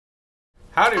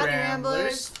Howdy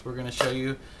Ramblers! We're going to show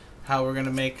you how we're going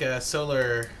to make a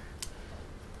solar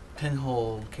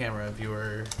pinhole camera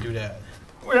viewer doodad.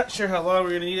 We're not sure how long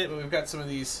we're going to need it, but we've got some of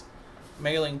these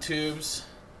mailing tubes,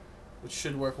 which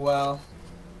should work well.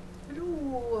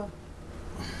 Hello.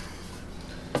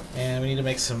 And we need to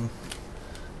make some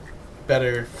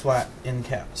better flat end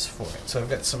caps for it. So I've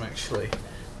got some actually,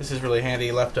 this is really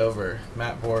handy leftover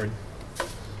mat board.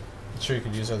 I'm sure you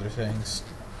could use other things.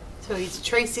 So he's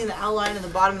tracing the outline in the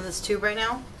bottom of this tube right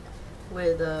now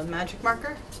with a magic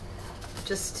marker,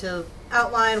 just to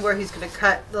outline where he's going to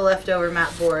cut the leftover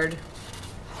mat board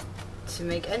to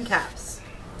make end caps.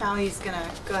 Now he's going to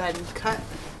go ahead and cut.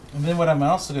 And then what I'm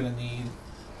also going to need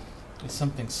is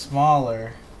something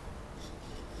smaller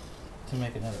to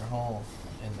make another hole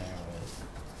in there with.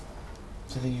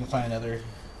 So I think you can find another,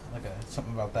 like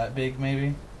something about that big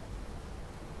maybe,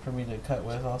 for me to cut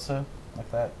with also,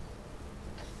 like that.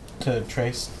 To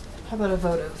trace. How about a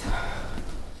votive?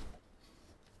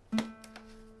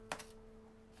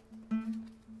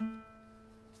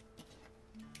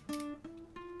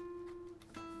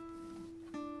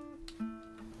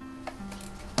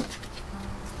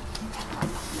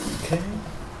 Okay.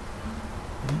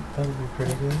 Yeah, that'll be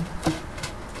pretty good.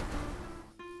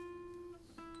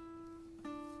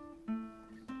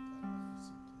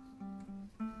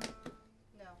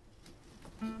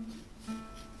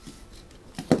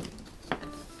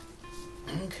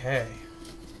 Okay,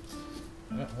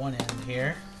 I got one end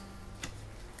here,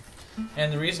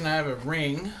 and the reason I have a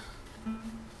ring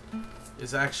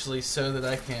is actually so that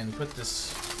I can put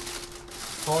this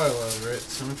foil over it.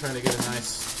 So I'm trying to get a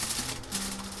nice,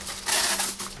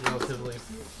 relatively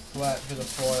flat bit of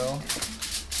foil.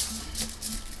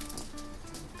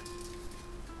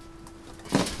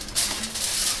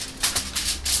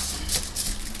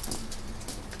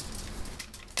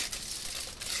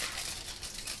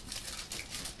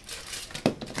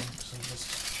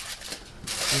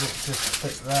 Just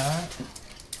fit that.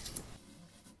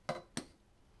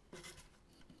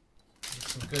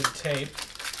 Some good tape.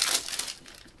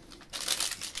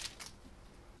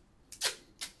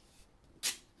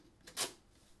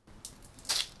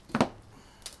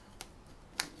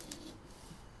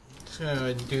 Just gonna go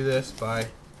ahead and do this by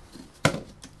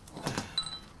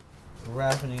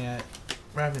wrapping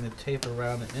the tape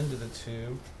around the end of the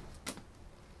tube.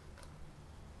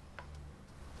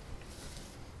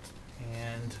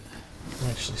 And I'm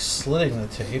actually slitting the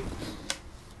tape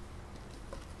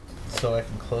so I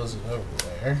can close it over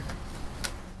there.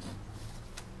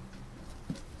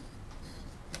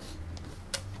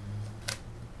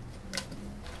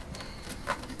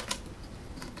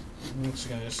 I'm just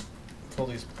going to just pull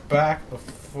these back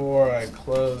before I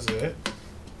close it.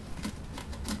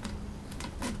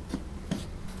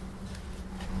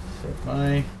 Put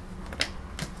my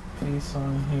piece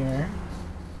on here.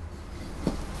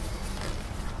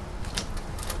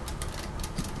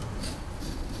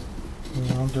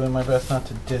 I'm doing my best not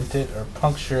to dent it or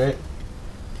puncture it.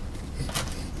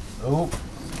 Oh,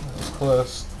 that was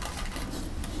close.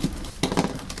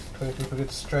 Try to keep a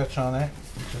good stretch on it.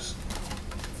 Just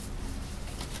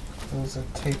close the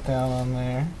tape down on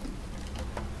there.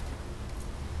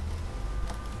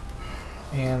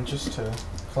 And just to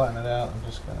flatten it out, I'm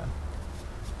just going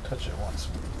to touch it once.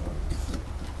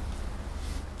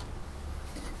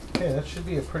 Okay, that should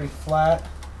be a pretty flat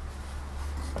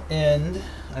end.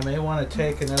 I may want to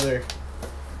take another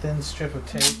thin strip of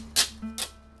tape.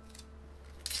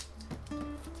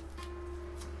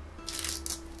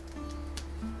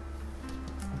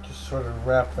 Just sort of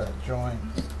wrap that joint.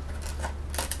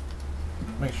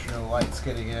 Make sure the light's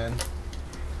getting in.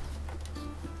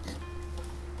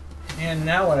 And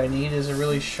now what I need is a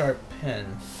really sharp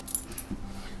pin.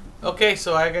 Okay,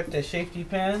 so I got the safety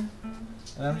pin,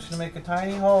 and I'm just going to make a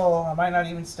tiny hole. I might not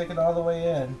even stick it all the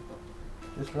way in.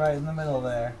 Just right in the middle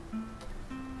there.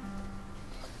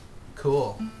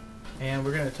 Cool. And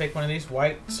we're going to take one of these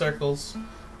white circles,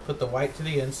 put the white to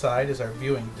the inside as our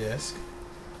viewing disc.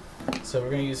 So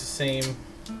we're going to use the same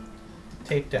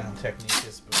tape down technique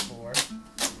as before.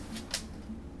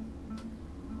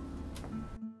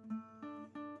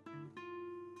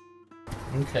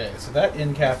 Okay, so that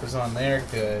end cap is on there,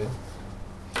 good.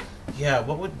 Yeah,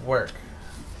 what would work?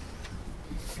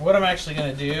 What I'm actually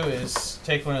going to do is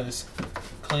take one of this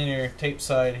cleaner tape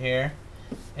side here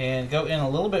and go in a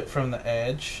little bit from the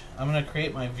edge. I'm going to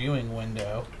create my viewing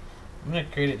window. I'm going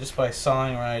to create it just by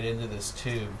sawing right into this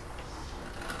tube.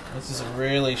 This is a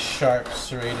really sharp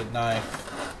serrated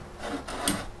knife,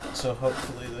 so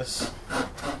hopefully this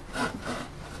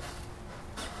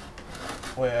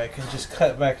way I can just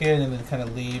cut back in and then kind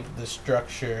of leave the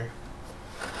structure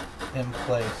in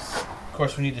place. Of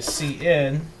course, we need to see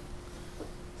in,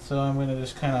 so I'm going to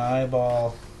just kind of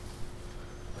eyeball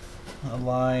a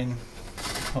line.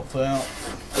 Hopefully I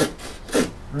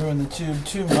don't ruin the tube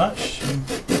too much.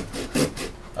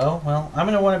 Oh, well, I'm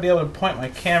going to want to be able to point my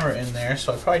camera in there,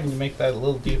 so I probably need to make that a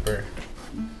little deeper.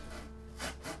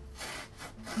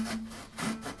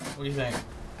 What do you think?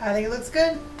 I think it looks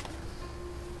good.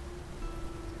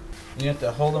 You have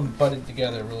to hold them butted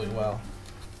together really well.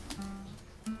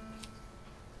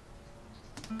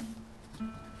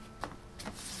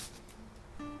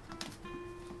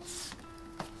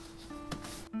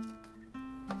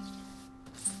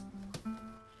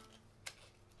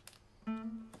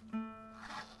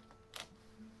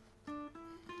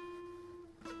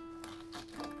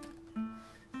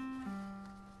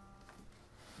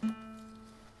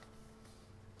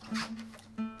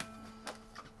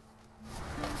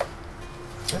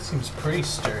 That seems pretty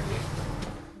sturdy.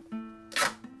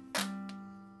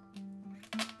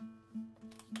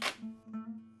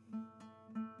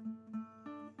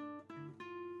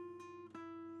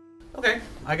 Okay,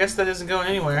 I guess that isn't going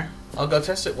anywhere. I'll go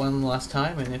test it one last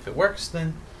time, and if it works,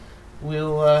 then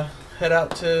we'll head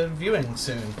out to viewing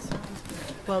soon.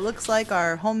 Well, it looks like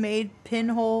our homemade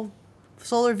pinhole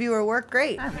solar viewer worked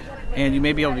great. And you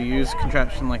may be able to use a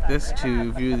contraption like this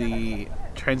to view the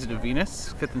transit of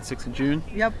Venus, 5th and 6th of June.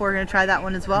 Yep, we're going to try that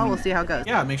one as well. We'll see how it goes.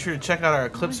 Yeah, make sure to check out our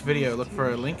Eclipse video. Look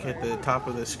for a link at the top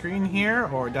of the screen here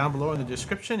or down below in the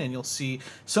description, and you'll see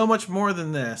so much more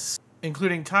than this,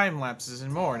 including time lapses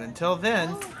and more. And until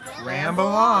then, ramble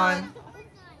on!